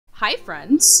Hi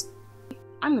friends!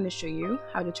 I'm going to show you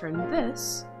how to turn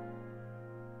this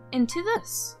into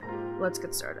this. Let's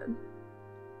get started.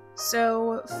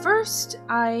 So first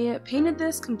I painted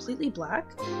this completely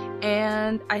black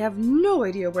and I have no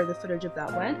idea where the footage of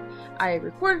that went. I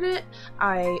recorded it,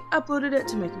 I uploaded it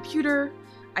to my computer,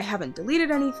 I haven't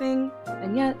deleted anything,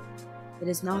 and yet it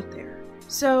is not there.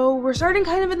 So we're starting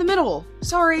kind of in the middle.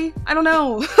 Sorry, I don't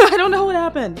know. I don't know what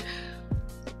happened.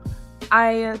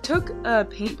 I took a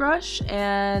paintbrush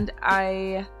and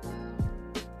I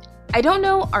don't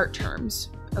know art terms,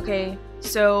 okay?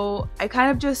 So I kind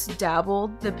of just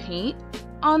dabbled the paint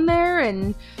on there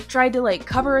and tried to like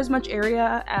cover as much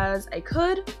area as I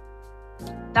could.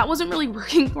 That wasn't really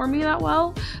working for me that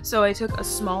well, so I took a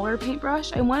smaller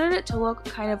paintbrush. I wanted it to look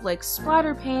kind of like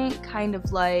splatter paint, kind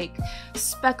of like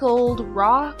speckled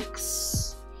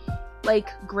rocks, like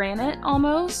granite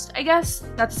almost. I guess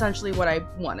that's essentially what I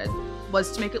wanted,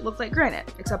 was to make it look like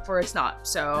granite, except for it's not,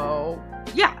 so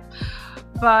yeah.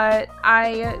 But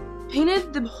I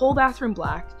painted the whole bathroom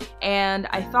black, and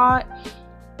I thought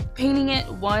painting it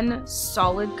one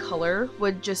solid color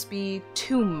would just be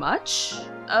too much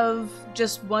of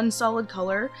just one solid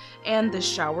color, and the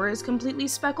shower is completely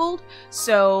speckled,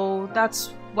 so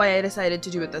that's why I decided to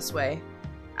do it this way.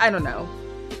 I don't know.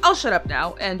 I'll shut up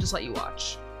now and just let you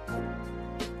watch.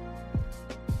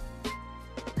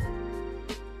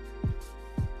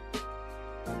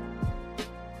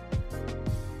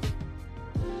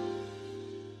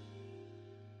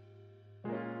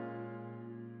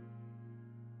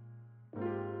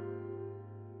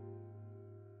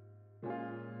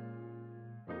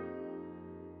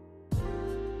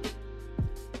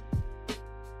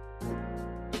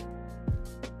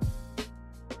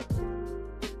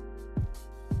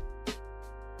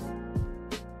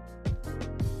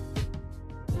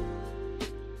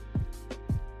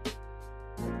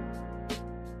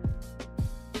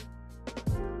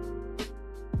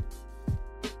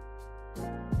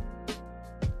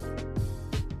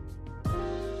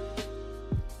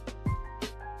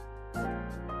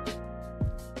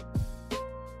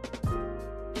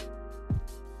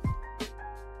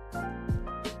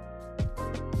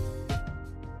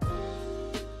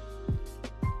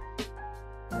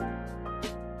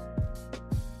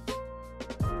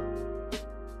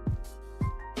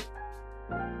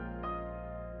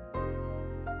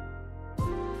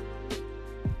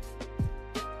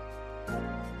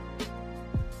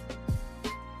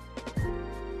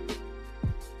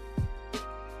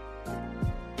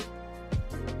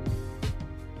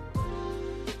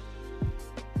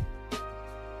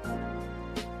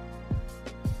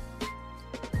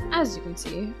 As you can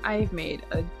see, I've made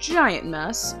a giant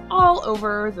mess all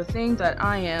over the thing that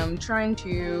I am trying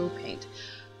to paint.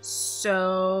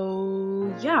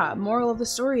 So yeah, moral of the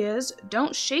story is,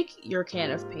 don't shake your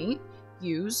can of paint,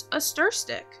 use a stir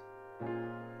stick.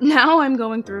 Now I'm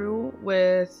going through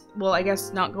with, well, I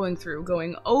guess not going through,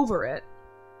 going over it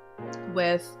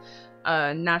with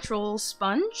a natural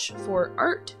sponge for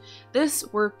art.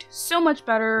 This worked so much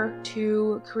better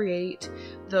to create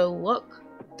the look,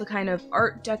 the kind of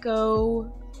art deco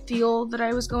feel that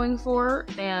I was going for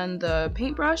than the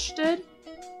paintbrush did.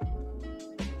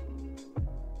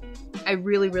 I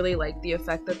really liked the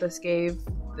effect that this gave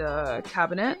the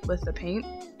cabinet with the paint.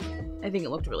 I think it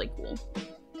looked really cool.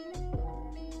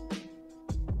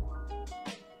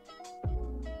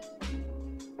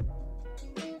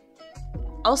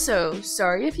 Also,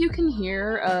 sorry if you can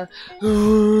hear a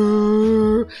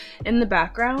in the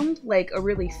background, like a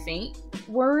really faint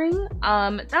whirring.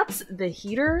 That's the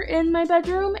heater in my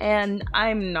bedroom, and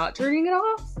I'm not turning it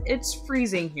off. It's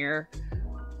freezing here.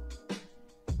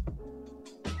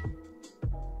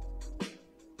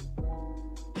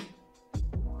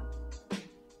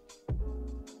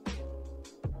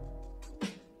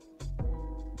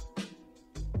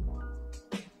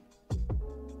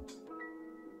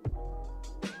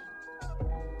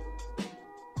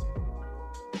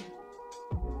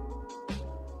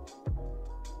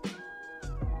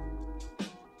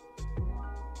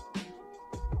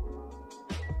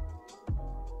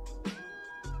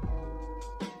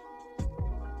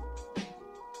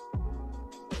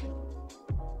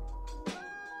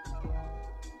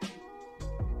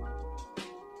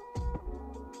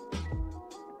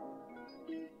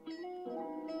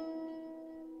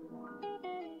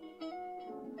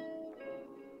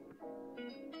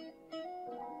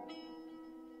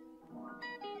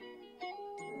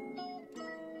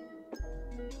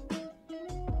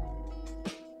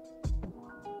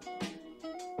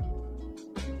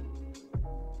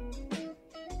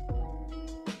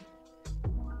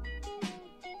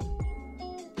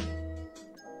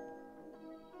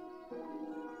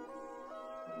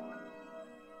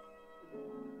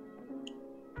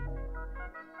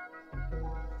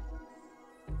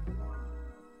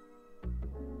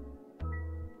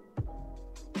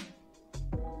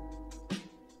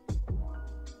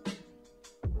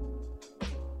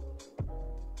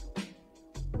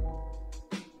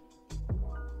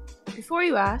 before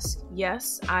you ask,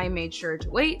 yes, I made sure to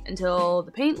wait until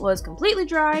the paint was completely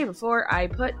dry before I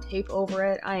put tape over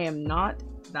it. I am not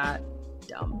that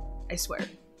dumb. I swear.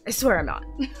 I swear I'm not.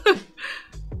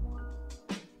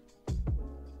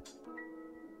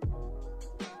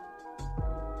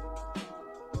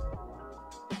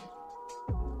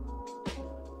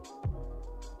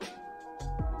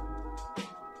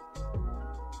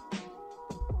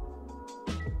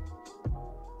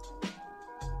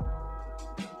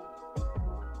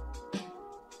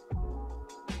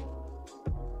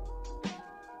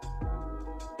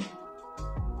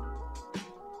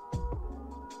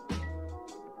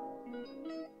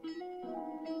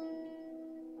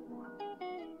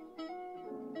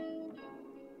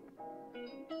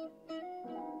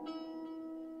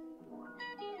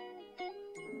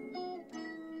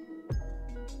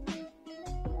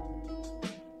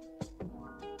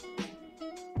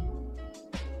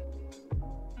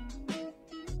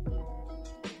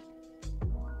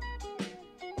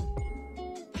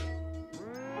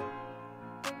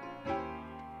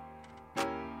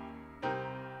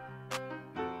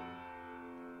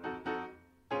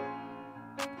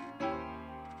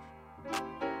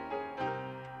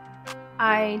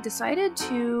 I decided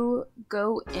to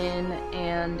go in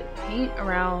and paint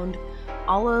around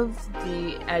all of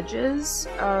the edges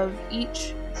of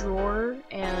each drawer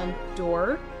and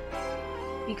door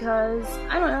because,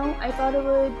 I don't know, I thought it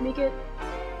would make it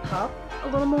pop a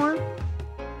little more.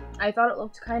 I thought it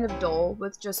looked kind of dull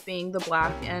with just being the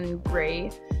black and gray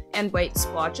and white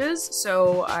splotches,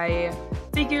 so I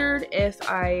figured if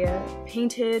I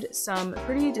painted some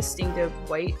pretty distinctive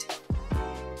white,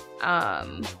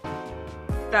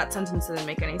 that sentence didn't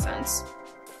make any sense.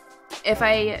 If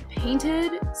I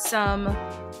painted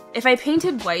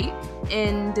white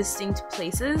in distinct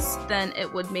places, then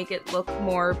it would make it look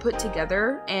more put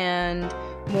together and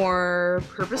more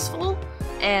purposeful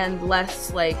and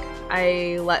less like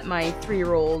I let my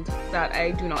 3-year-old that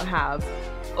I do not have,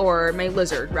 or my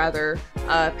lizard rather,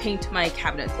 paint my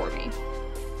cabinet for me.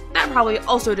 That probably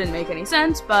also didn't make any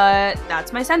sense, but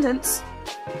that's my sentence.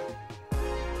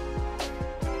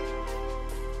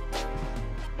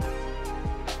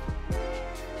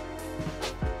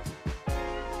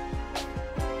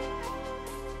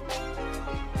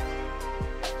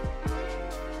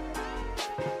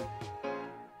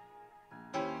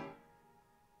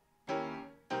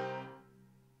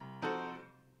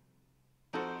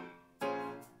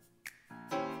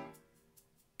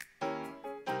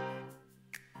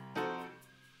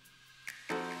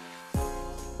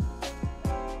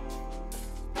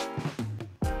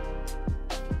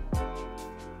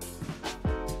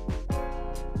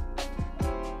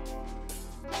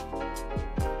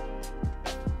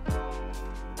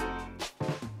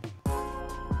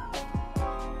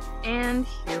 And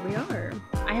here we are.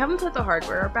 I haven't put the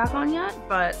hardware back on yet,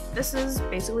 but this is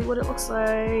basically what it looks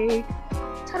like.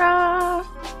 Ta-da!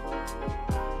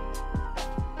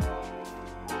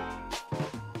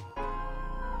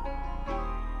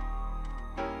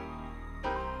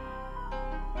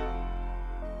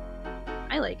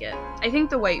 I like it. I think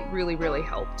the white really, really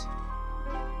helped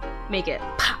make it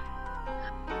pop.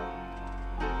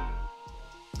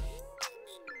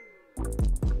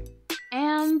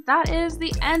 And that is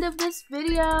the end of this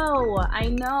video. I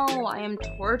know I am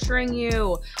torturing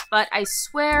you, but I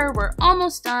swear we're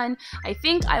almost done. I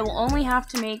think I will only have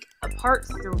to make a part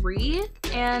 3,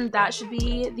 and that should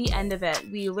be the end of it.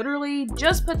 We literally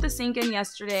just put the sink in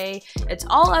yesterday. It's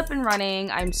all up and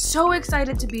running. I'm so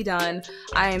excited to be done.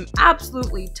 I'm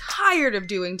absolutely tired of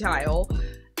doing tile.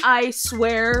 I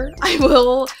swear I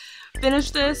will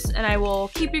finish this and I will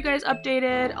keep you guys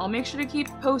updated. I'll make sure to keep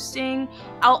posting.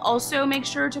 I'll also make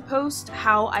sure to post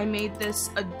how I made this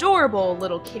adorable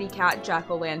little kitty cat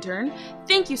jack-o'-lantern.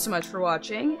 Thank you so much for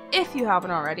watching. If you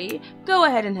haven't already, go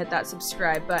ahead and hit that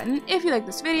subscribe button. If you like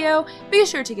this video, be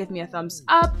sure to give me a thumbs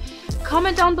up.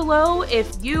 Comment down below if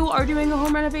you are doing a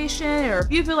home renovation, or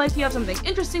if you feel like you have something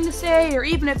interesting to say, or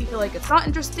even if you feel like it's not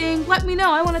interesting, let me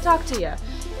know. I want to talk to you.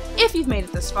 If you've made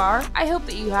it this far, I hope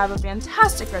that you have a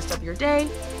fantastic rest of your day.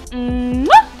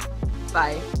 Mwah!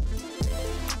 Bye.